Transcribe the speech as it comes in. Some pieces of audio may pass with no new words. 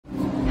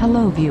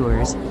Hello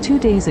viewers, 2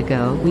 days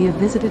ago we have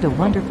visited a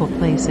wonderful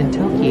place in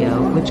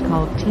Tokyo which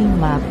called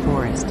TeamLab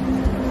Forest.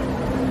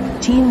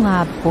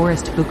 TeamLab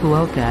Forest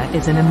Fukuoka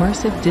is an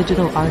immersive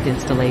digital art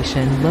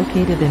installation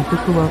located in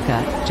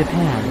Fukuoka,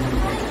 Japan.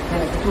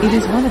 It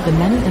is one of the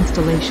many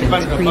installations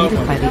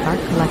created by the art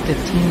collective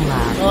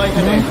TeamLab,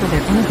 known for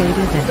their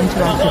innovative and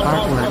interactive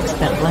artworks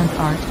that blend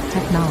art,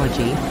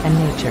 technology, and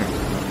nature.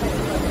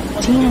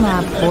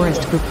 TeamLab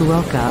Forest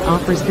Fukuoka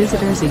offers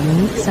visitors a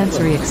unique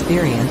sensory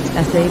experience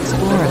as they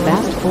explore a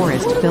vast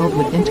forest filled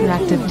with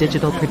interactive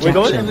digital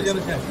projections.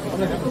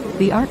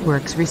 The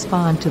artworks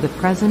respond to the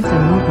presence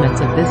and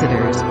movements of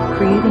visitors,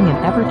 creating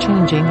an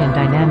ever-changing and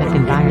dynamic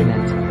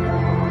environment.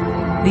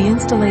 The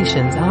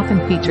installations often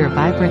feature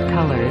vibrant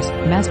colors,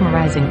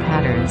 mesmerizing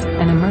patterns,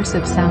 and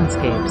immersive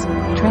soundscapes,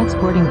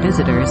 transporting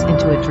visitors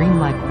into a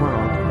dreamlike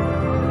world.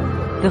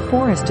 The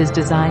forest is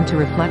designed to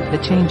reflect the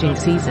changing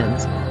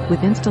seasons,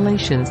 with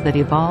installations that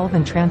evolve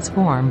and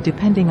transform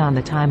depending on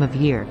the time of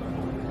year.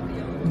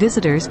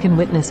 Visitors can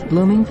witness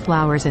blooming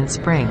flowers in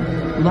spring,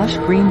 lush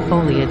green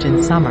foliage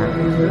in summer,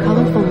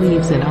 colorful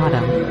leaves in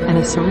autumn, and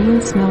a serene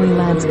snowy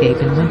landscape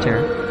in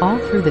winter, all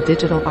through the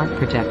digital art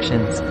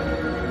projections.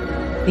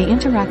 The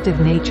interactive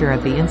nature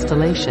of the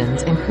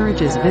installations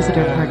encourages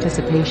visitor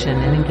participation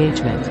and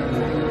engagement.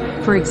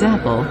 For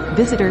example,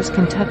 visitors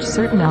can touch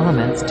certain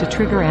elements to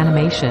trigger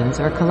animations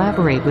or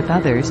collaborate with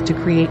others to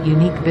create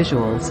unique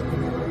visuals.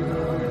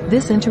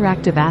 This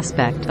interactive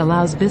aspect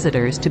allows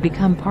visitors to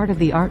become part of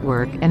the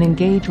artwork and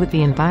engage with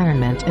the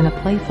environment in a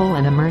playful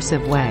and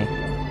immersive way.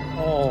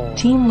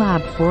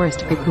 TeamLab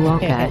Forest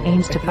Fukuoka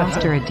aims to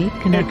foster a deep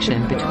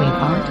connection between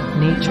art,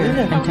 nature,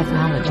 and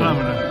technology,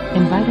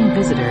 inviting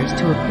visitors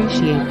to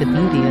appreciate the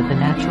beauty of the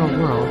natural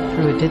world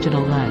through a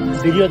digital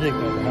lens.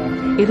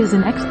 It is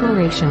an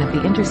exploration of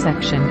the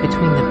intersection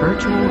between the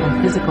virtual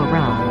and physical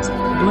realms,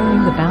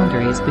 blurring the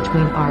boundaries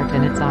between art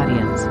and its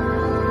audience.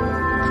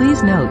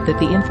 Please note that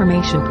the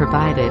information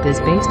provided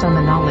is based on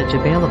the knowledge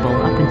available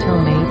up until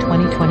May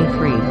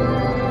 2023.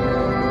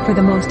 For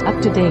the most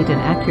up-to-date and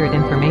accurate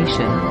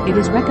information, it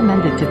is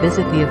recommended to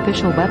visit the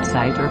official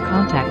website or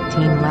contact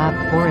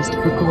TeamLab Forest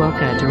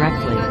Fukuoka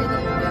directly.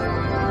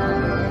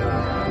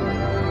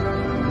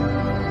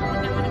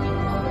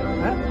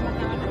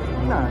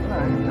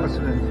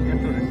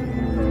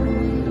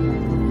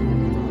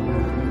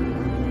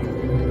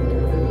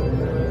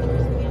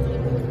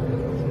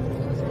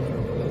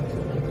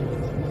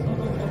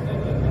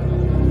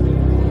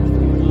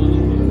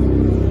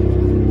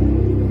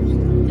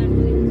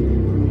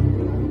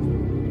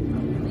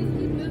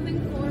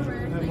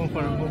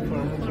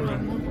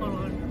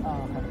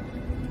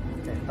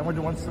 Someone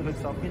who wants to look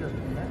selfie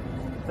doesn't do that.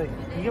 It's like,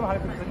 can you give a high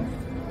percentage?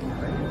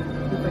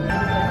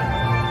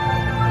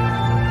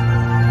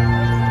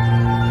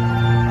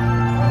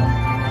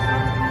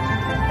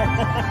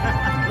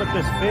 Look,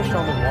 there's fish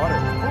on the water.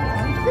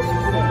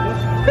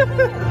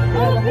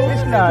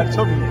 Fish not.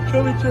 Show me.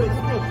 Show me. It's so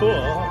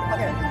cool.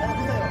 Okay.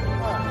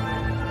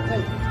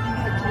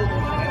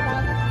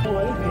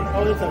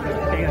 Oh, it's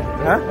okay.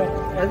 Huh?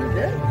 Is it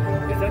there?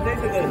 Is that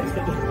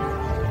there?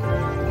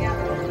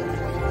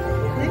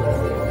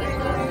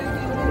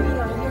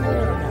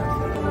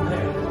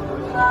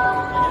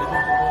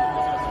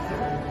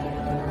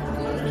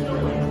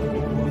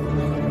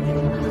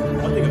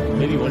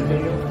 Maybe one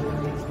video.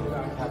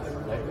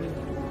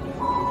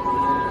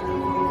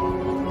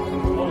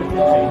 Oh, it did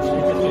change. It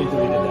just changed the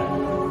way that.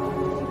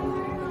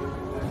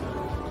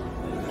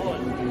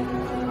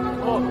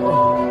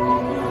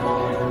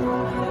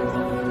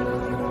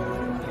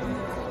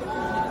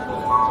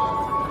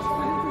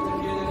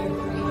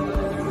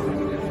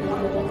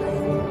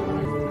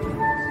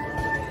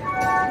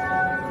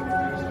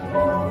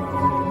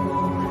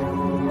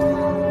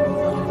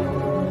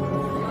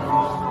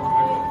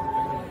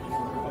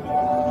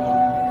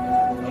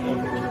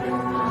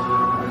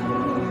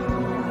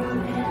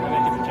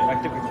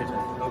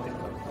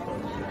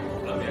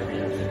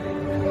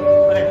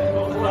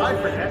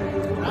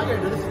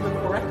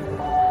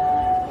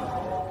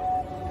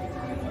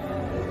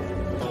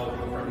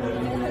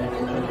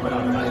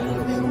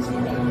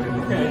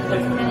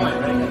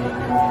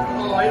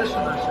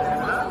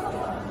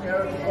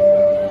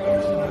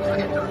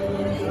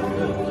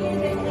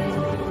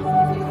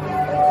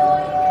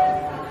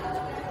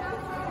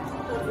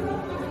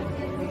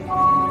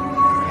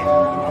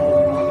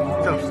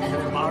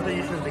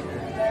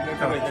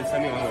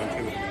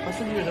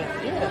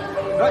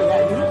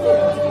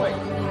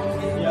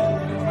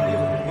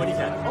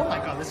 Oh my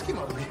god, this came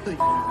out really.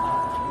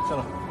 Shut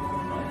up.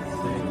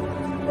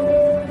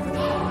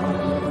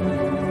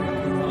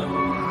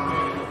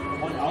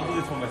 I'll do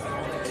this one myself.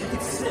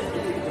 It's sick.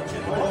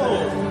 Oh.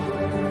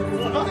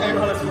 Okay,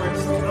 how this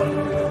works.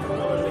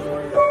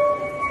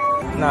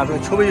 나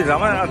그 초보지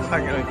라만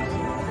하게.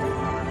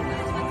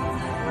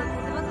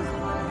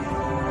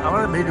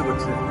 아마 매일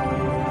그렇지.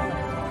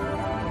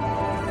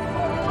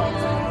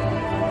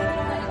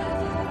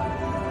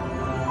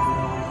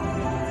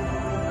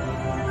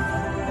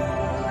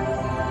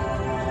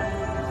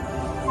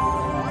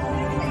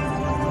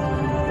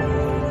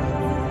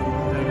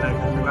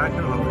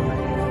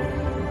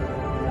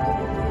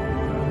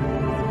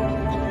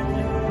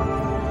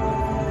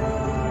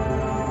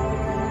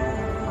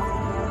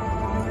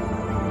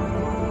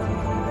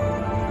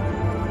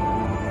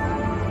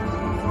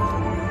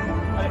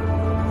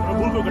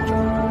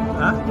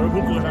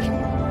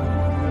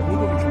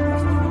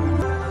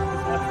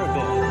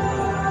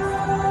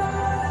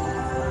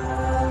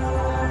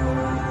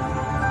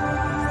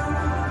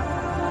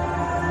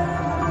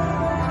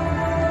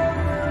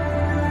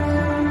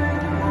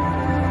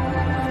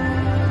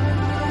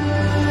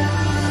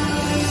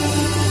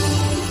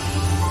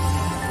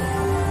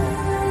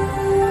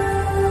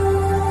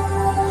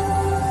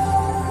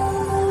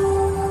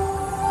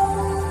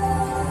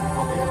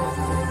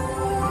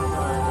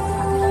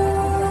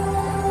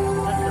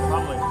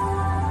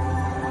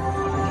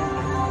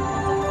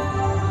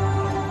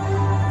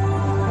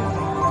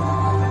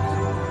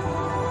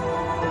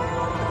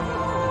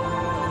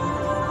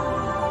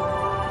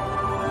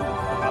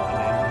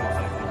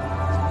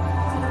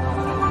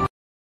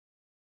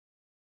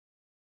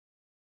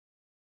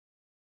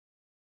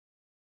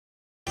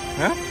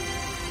 Huh?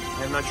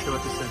 I'm not sure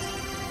what this is.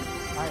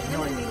 I have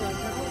no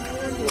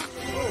idea.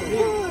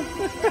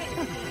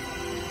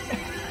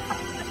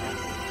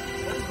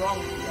 What is wrong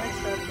with you?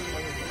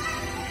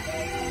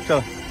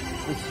 So,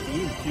 The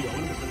steam too. I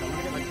want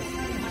to get like the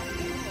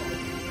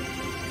steam.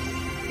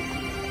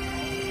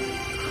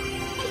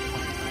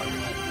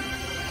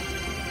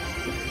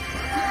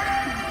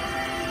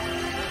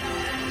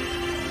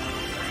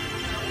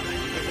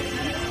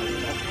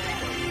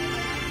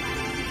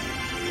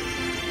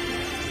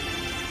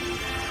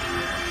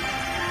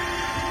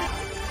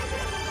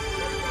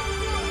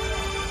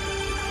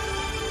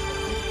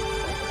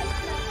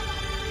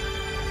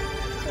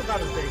 It's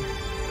not as big.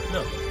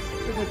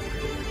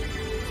 No.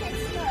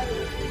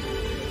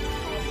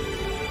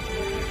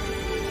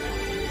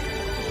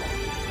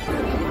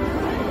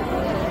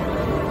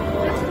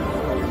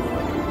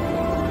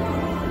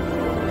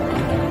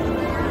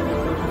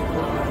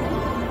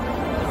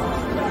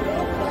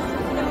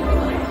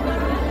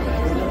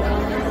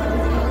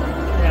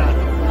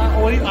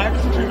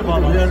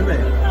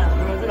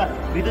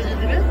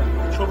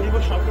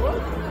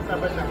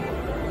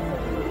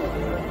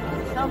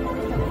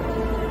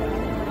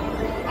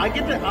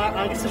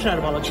 아기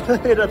쓰시는 거 맞죠?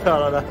 이렇다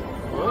알아라.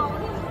 어,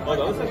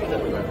 나도 사실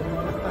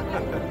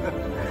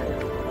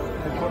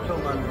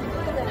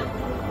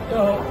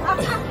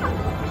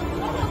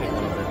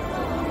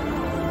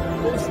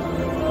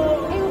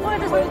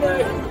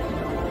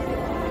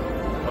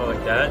Oh,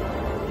 like that?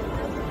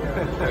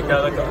 Like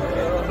that, like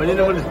that.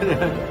 본인은 원래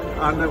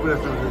안 되고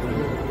그랬어.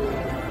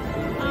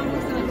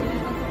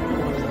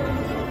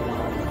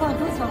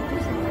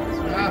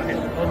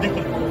 내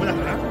거 뭐보다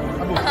하나?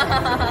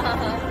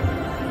 한번.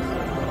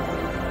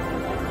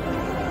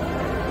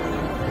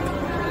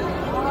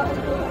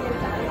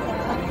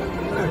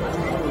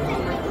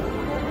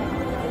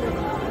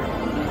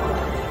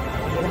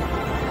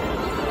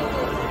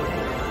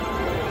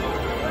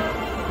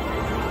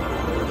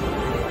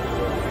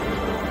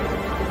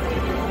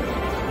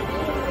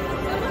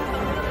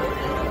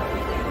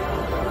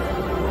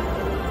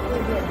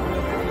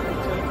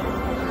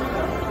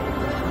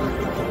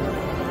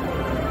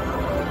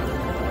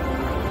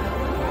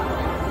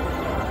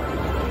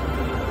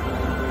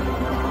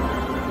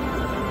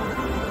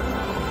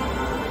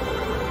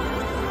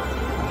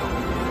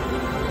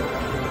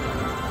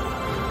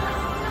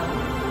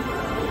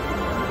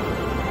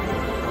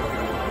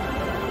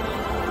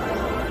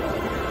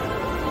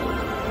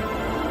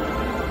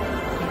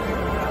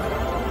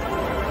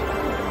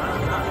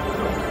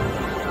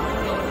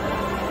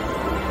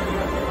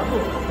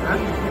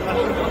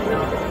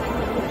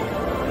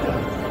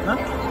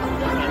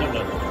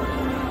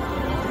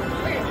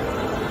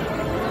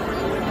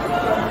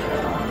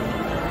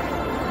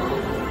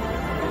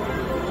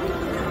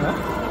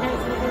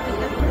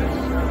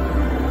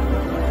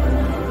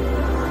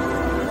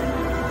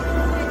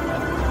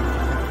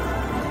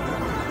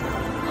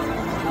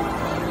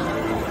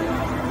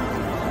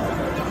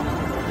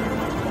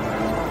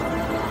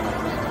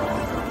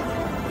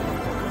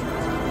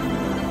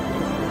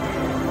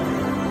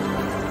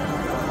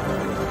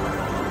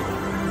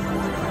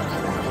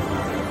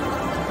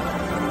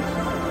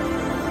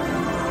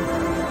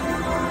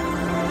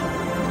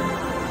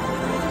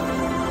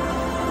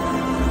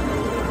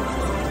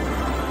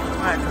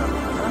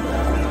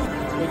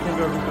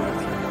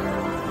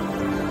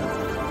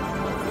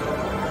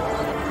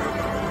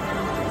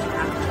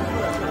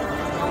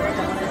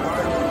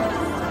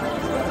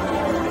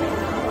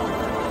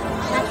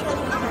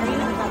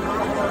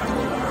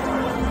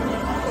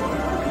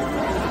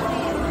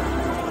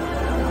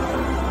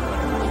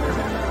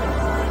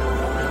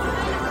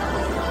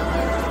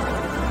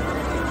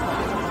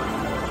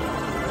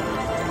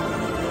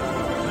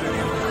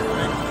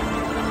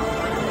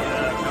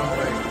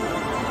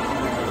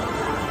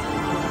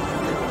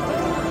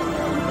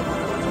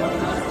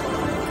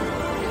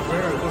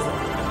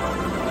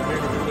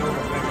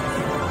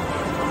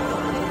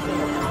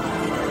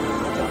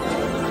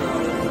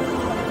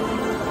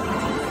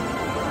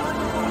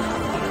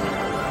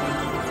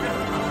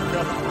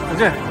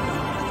 이제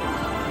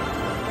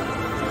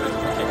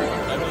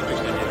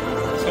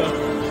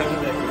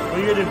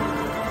의외를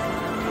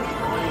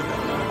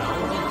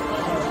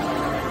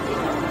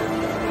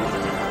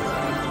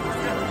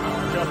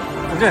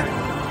이제